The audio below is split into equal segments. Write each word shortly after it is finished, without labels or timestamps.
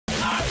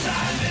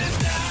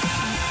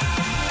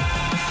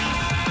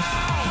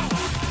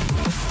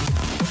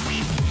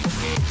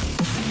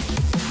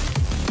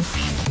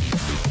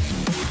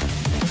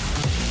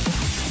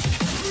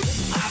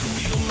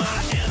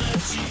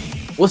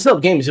What's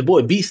up, gamers? Your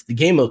boy Beast, the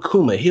gamer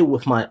Kuma, here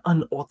with my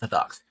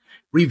unorthodox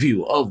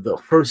review of the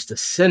First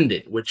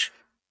Descendant, which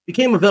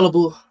became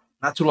available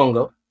not too long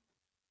ago.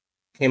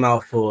 Came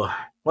out for,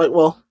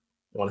 well,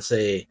 I want to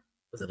say,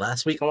 was it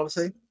last week? I want to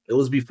say it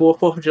was before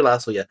 4th of July,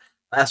 so yeah,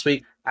 last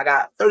week. I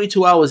got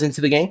 32 hours into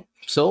the game,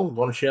 so I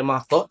want to share my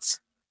thoughts.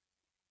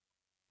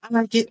 I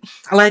like it.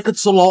 I like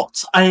it a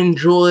lot. I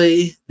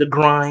enjoy the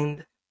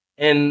grind,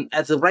 and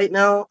as of right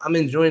now, I'm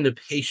enjoying the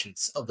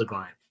patience of the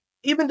grind.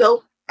 Even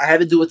though I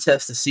had to do a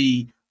test to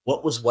see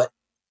what was what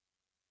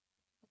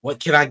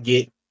can I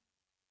get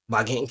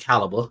by getting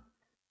Caliber?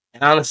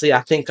 And honestly,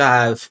 I think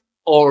I've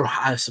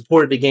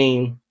supported the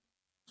game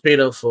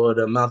straight up for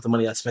the amount of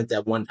money I spent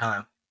that one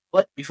time.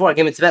 But before I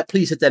get into that,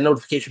 please hit that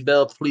notification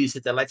bell. Please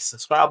hit that like and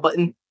subscribe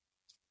button.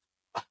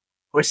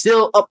 We're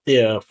still up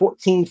there,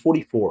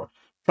 1444.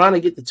 Trying to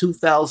get to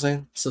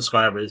 2,000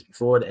 subscribers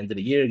before the end of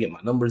the year, get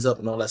my numbers up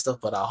and all that stuff.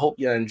 But I hope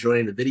you're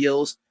enjoying the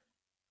videos.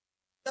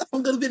 Got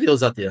some good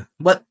videos out there.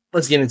 But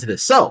let's get into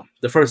this. So,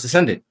 the First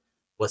Descendant.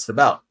 What's it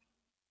about?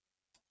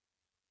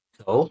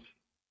 So,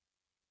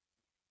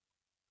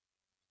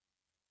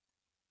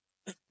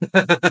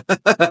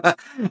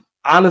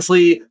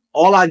 honestly,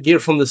 all I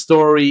get from the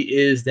story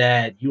is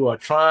that you are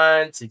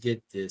trying to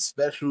get this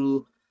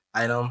special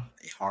item,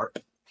 a harp,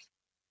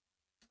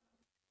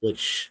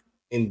 which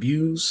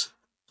imbues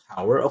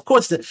power. Of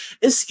course,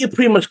 it's you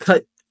pretty much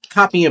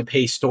copy and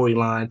paste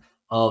storyline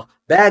of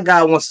bad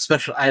guy wants a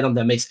special item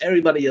that makes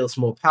everybody else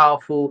more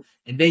powerful,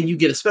 and then you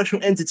get a special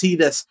entity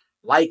that's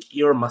like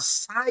your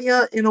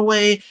messiah in a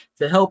way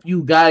to help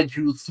you guide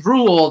you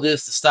through all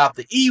this to stop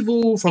the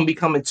evil from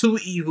becoming too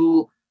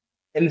evil,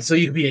 and so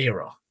you can be a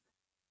hero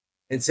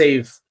and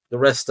save the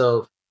rest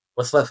of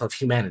what's left of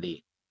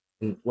humanity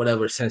in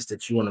whatever sense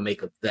that you want to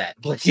make of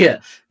that. But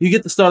yeah, you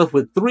get to start off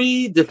with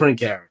 3 different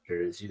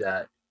characters. You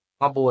got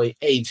my boy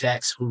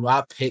Ajax, who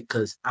I picked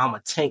because I'm a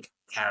tank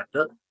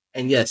character.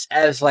 And yes,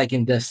 as like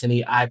in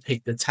Destiny, I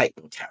picked the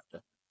Titan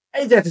character.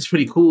 Ajax is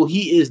pretty cool.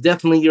 He is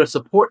definitely your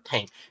support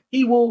tank.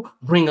 He will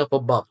bring up a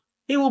bubble.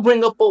 He will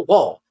bring up a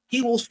wall.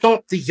 He will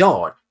stomp the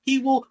yard. He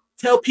will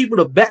tell people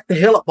to back the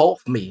hell up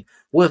off me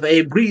with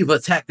a breathe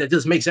attack that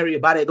just makes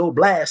everybody go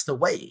blast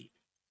away.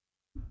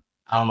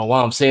 I don't know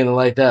why I'm saying it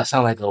like that. I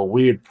sound like a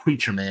weird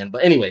preacher, man.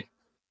 But anyway,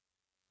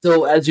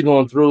 so as you're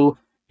going through,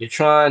 you're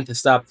trying to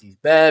stop these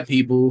bad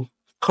people,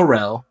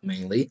 Corel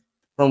mainly,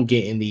 from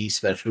getting these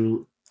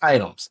special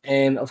items.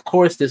 And of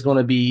course, there's going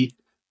to be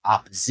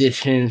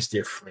oppositions,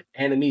 different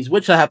enemies,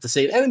 which I have to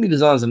say, the enemy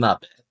designs are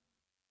not bad.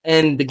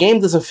 And the game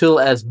doesn't feel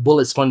as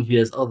bullet spongy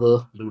as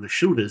other looter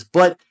shooters,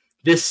 but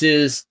this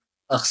is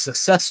a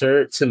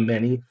successor to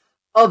many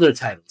other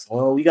titles.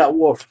 Well, we got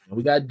Warframe,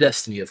 we got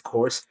Destiny, of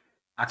course.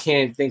 I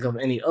can't think of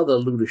any other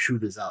looter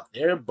shooters out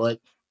there,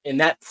 but in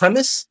that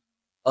premise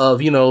of,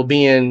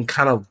 being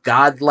kind of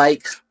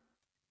godlike,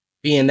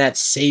 being that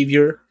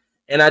savior,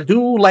 and I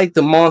do like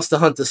the Monster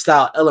Hunter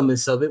style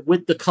elements of it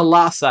with the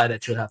colossi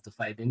that you'll have to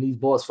fight in these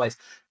boss fights.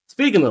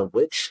 Speaking of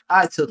which,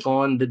 I took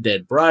on the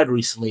Dead Bride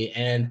recently,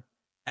 and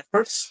at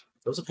first,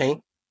 it was a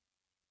pain.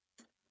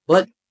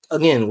 But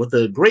again, with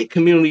a great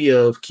community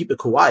of Keep It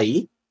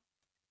Kawaii,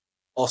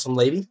 awesome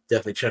lady,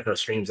 definitely check her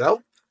streams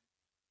out.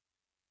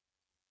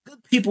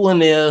 Good people in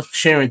there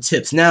sharing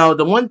tips. Now,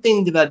 the one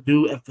thing that I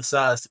do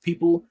emphasize to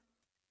people,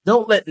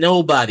 don't let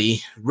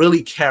nobody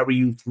really carry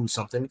you through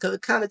something because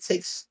it kind of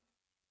takes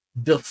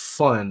the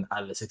fun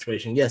out of the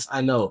situation. Yes, I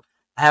know.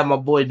 I have my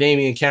boy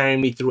Damien carrying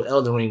me through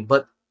Elden Ring,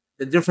 but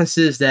the difference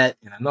is that,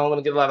 and I know I'm going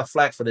to get a lot of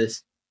flack for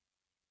this,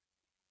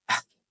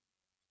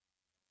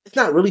 it's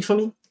not really for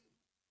me.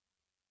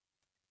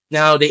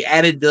 Now they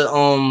added the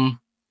a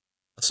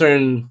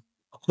certain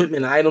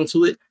equipment item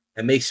to it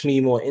that makes me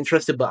more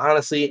interested, but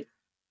honestly,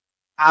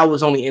 I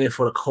was only in it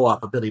for the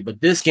co-op ability. But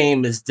this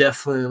game is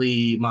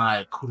definitely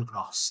my coup de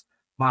grace,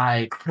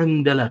 my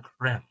creme de la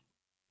creme,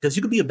 because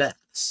you could be a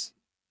badass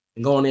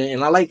and going in,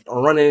 and I like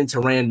running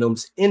into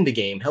randoms in the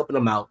game, helping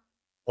them out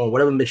on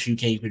whatever mission you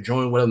can. You can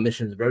join whatever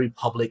mission is very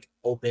public,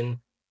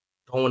 open,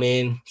 going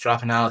in,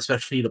 dropping out,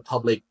 especially the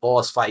public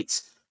boss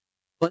fights.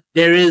 But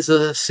there is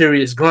a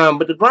serious grind,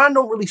 but the grind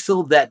don't really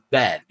feel that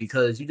bad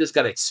because you just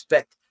got to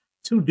expect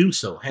to do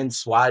so.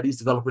 Hence why these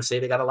developers say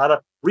they got a lot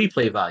of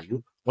replay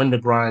value when the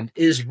grind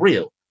is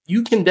real.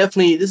 You can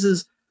definitely, this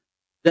is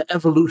the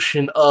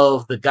evolution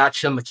of the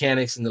gacha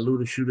mechanics and the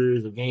looter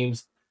shooters of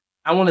games.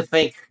 I want to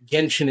thank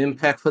Genshin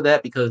Impact for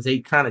that because they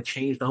kind of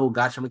changed the whole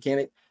gacha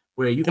mechanic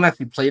where you can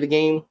actually play the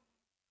game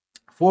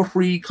for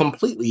free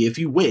completely if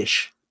you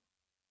wish,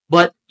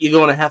 but you're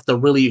going to have to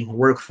really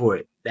work for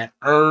it. That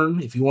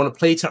earn, if you want to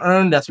play to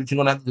earn, that's what you're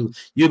going to have to do.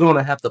 You're going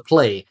to have to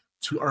play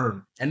to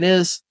earn. And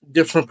there's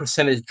different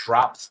percentage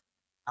drops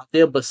out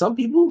there, but some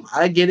people,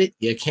 I get it,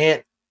 you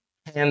can't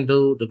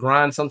handle the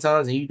grind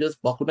sometimes, and you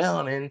just buckle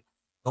down and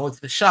go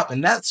into the shop.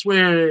 And that's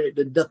where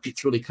the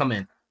ducats really come in.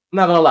 I'm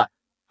not going to lie.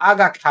 I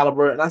got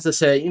Caliber, and I just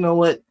said, you know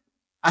what?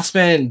 I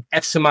spend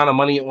X amount of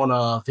money on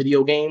a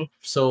video game,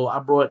 so I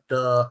brought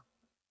the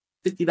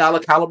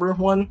 $50 Caliber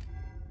one.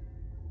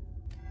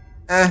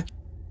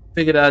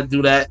 Figured I'd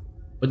do that.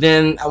 But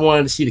then I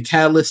wanted to see the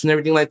catalyst and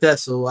everything like that,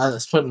 so I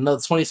spent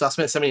another 20. So I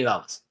spent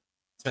 $70.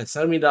 Spent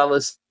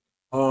 $70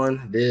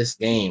 on this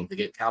game to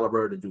get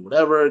caliber, to do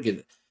whatever,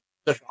 get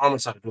special armor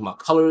so I can do my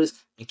colors.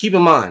 And keep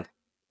in mind,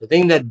 the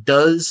thing that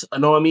does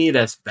annoy me,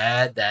 that's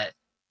bad, that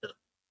the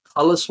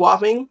color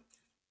swapping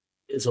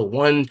is a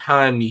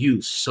one-time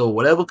use. So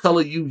whatever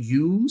color you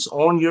use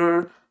on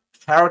your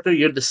character,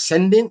 your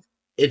descendant,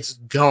 it's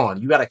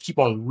gone. You got to keep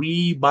on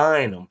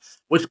rebuying them,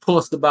 which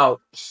cost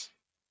about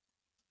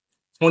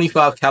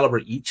 25 caliber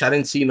each. I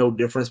didn't see no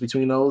difference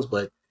between those,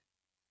 but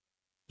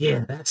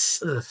yeah,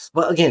 that's.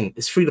 But again,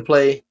 it's free to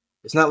play.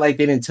 It's not like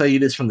they didn't tell you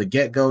this from the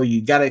get-go.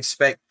 You got to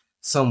expect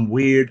some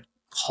weird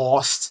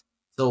cost.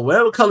 So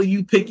whatever color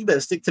you pick, you better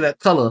stick to that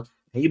color,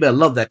 and you better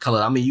love that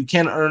color. I mean, you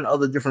can earn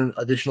other different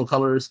additional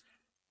colors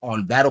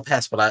on Battle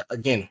Pass, but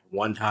again,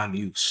 one-time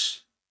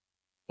use.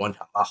 One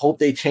time. I hope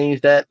they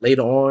change that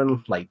later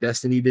on, like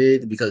Destiny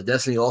did, because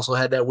Destiny also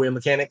had that weird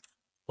mechanic.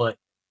 But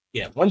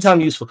yeah,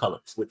 one-time use for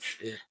colors, which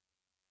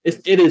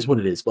it is what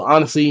it is. But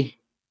honestly,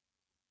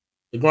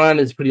 the grind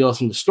is pretty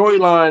awesome. The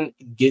storyline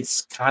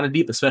gets kind of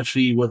deep,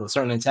 especially with a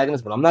certain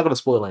antagonist, but I'm not going to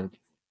spoil anything.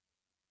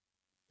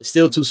 It's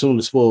still too soon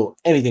to spoil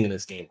anything in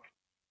this game.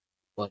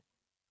 But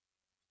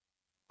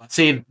if I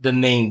say the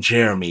name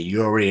Jeremy,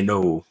 you already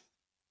know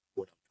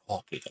what I'm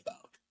talking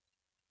about.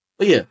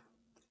 But yeah,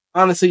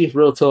 honestly,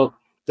 real talk,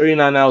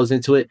 39 hours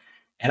into it,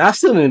 and I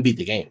still didn't beat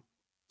the game.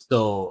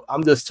 So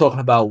I'm just talking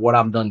about what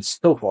I've done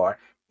so far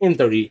in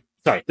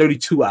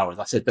 32 hours.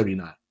 I said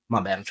 39.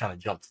 My bad, I'm trying to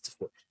jump to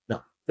 4.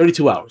 No,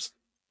 32 hours.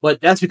 But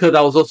that's because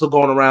I was also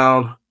going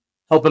around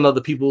helping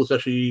other people,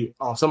 especially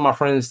some of my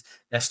friends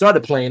that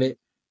started playing it,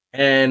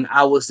 and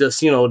I was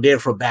just, there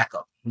for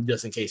backup,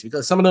 just in case.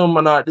 Because some of them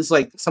are not, just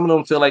like, some of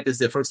them feel like this is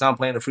their first time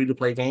playing a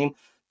free-to-play game,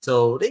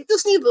 so they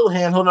just need a little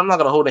handhold. I'm not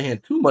going to hold their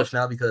hand too much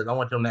now because I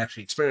want them to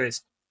actually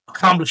experience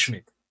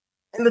accomplishment.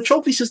 And the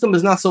trophy system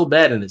is not so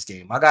bad in this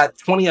game. I got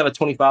 20 out of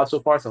 25 so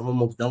far, so I'm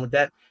almost done with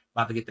that.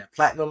 About to get that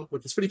platinum,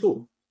 which is pretty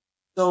cool.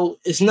 So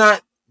it's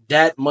not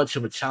that much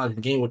of a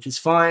challenging game, which is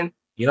fine.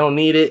 You don't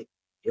need it.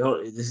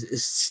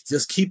 It's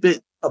just keep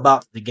it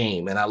about the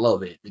game, and I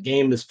love it. The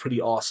game is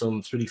pretty awesome.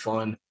 It's pretty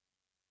fun.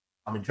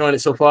 I'm enjoying it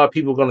so far.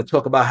 People are going to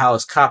talk about how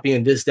it's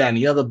copying this, that, and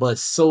the other, but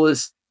so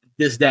is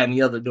this, that, and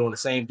the other doing the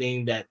same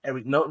thing that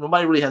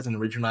nobody really has an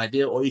original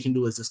idea. All you can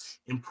do is just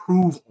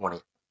improve on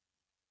it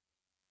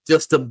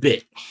just a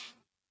bit.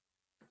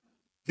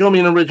 Give me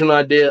an original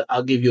idea,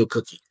 I'll give you a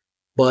cookie.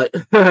 But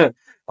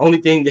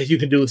only thing that you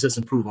can do is just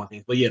improve on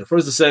things. But yeah, the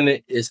First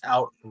Descendant is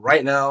out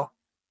right now.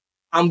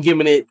 I'm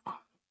giving it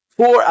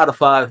 4 out of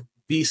 5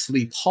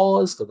 beastly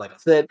paws, because like I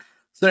said,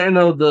 certain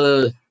of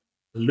the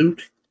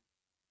loot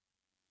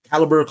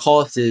caliber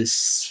cost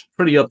is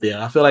pretty up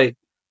there. I feel like,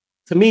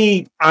 to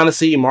me,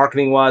 honestly,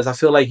 marketing wise, I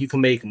feel like you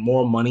can make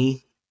more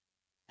money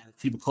at a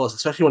cheaper cost,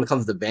 especially when it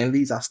comes to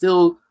vanities. I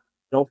still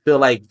don't feel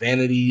like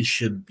vanities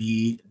should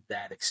be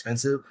that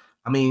expensive.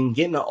 I mean,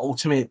 getting an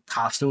ultimate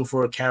costume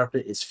for a character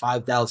is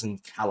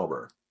 5,000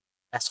 caliber.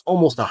 That's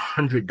almost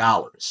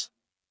 $100.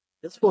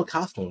 That's for a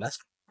costume. That's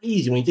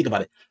crazy when you think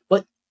about it.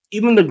 But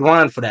even the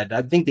grind for that,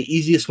 I think the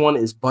easiest one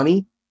is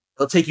Bunny.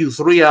 It'll take you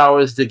 3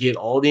 hours to get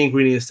all the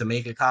ingredients to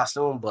make a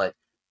costume, but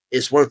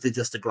it's worth it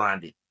just to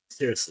grind it.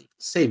 Seriously,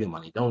 save your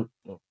money. Don't.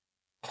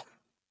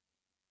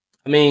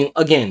 I mean,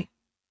 again,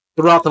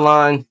 throughout the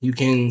line, you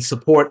can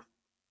support,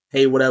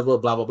 pay whatever,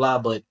 blah blah blah.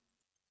 But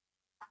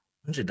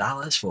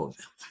 $100 for,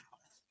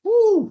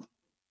 woo,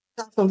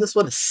 this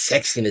what a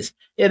sexiness.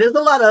 Yeah, there's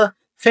a lot of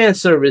fan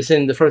service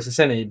in the First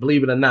Descendant,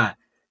 believe it or not.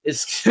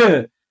 It's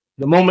the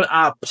moment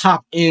I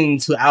pop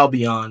into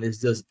Albion, it's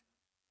just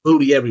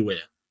booty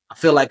everywhere. I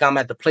feel like I'm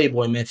at the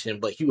Playboy Mansion,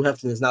 but Hugh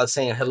Hefner is not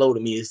saying hello to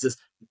me. It's just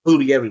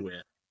booty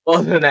everywhere.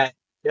 Other than that,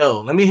 yo,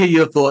 let me hear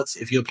your thoughts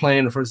if you're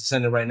playing the First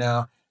Descendant right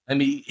now. Let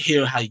me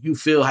hear how you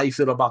feel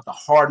about the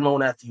hard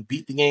mode after you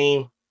beat the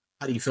game.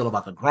 How do you feel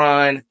about the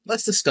grind?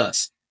 Let's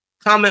discuss.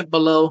 Comment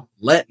below,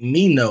 let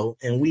me know,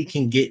 and we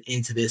can get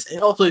into this.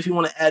 And also, if you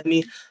want to add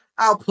me,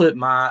 I'll put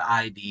my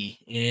ID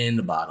in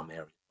the bottom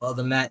area.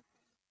 Other than that,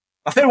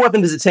 my favorite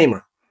weapon is the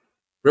Tamer.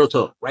 Real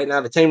talk. Right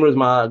now, the Tamer is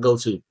my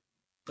go-to.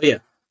 But yeah,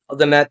 other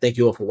than that, thank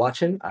you all for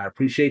watching. I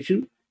appreciate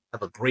you.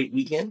 Have a great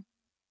weekend.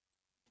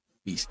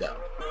 Peace out.